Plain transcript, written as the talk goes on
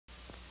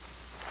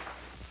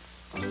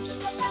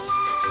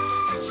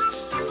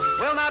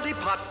Well, now the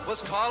pot was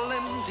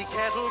calling the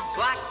kettle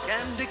black,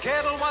 and the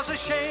kettle was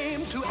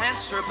ashamed to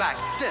answer back.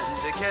 Then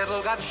the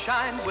kettle got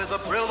shined with a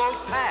Brillo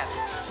pad.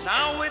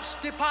 Now it's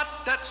the pot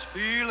that's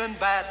feeling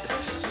bad.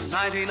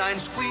 99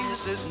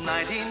 squeezes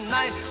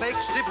 99,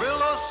 makes the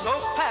Brillo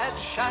soap pad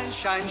shine,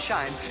 shine,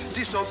 shine.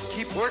 The soap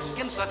keep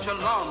working such a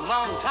long,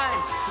 long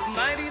time.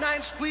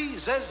 99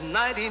 squeezes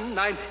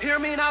 99. Hear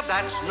me now,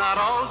 that's not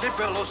all the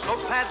Brillo soap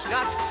pad's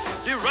got.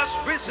 The rust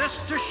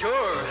resistor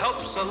sure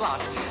helps a lot,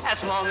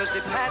 as long as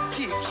the pad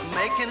keeps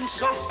making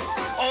soap.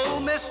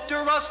 Oh,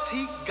 Mr. Rust,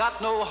 he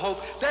got no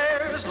hope.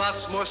 There's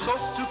lots more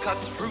soap to cut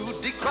through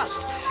the crust,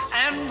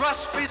 and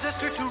rust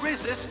resistor to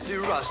resist the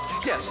rust.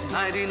 Yes,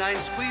 99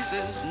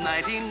 squeezes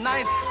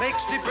 99,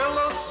 makes the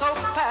Brillo soap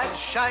pad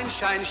shine,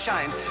 shine,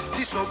 shine.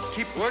 The soap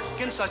keep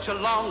working such a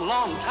long,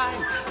 long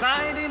time.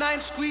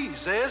 99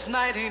 squeezes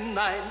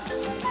 99.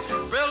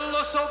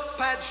 Brillo soap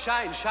pad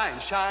shine, shine,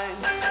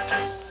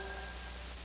 shine.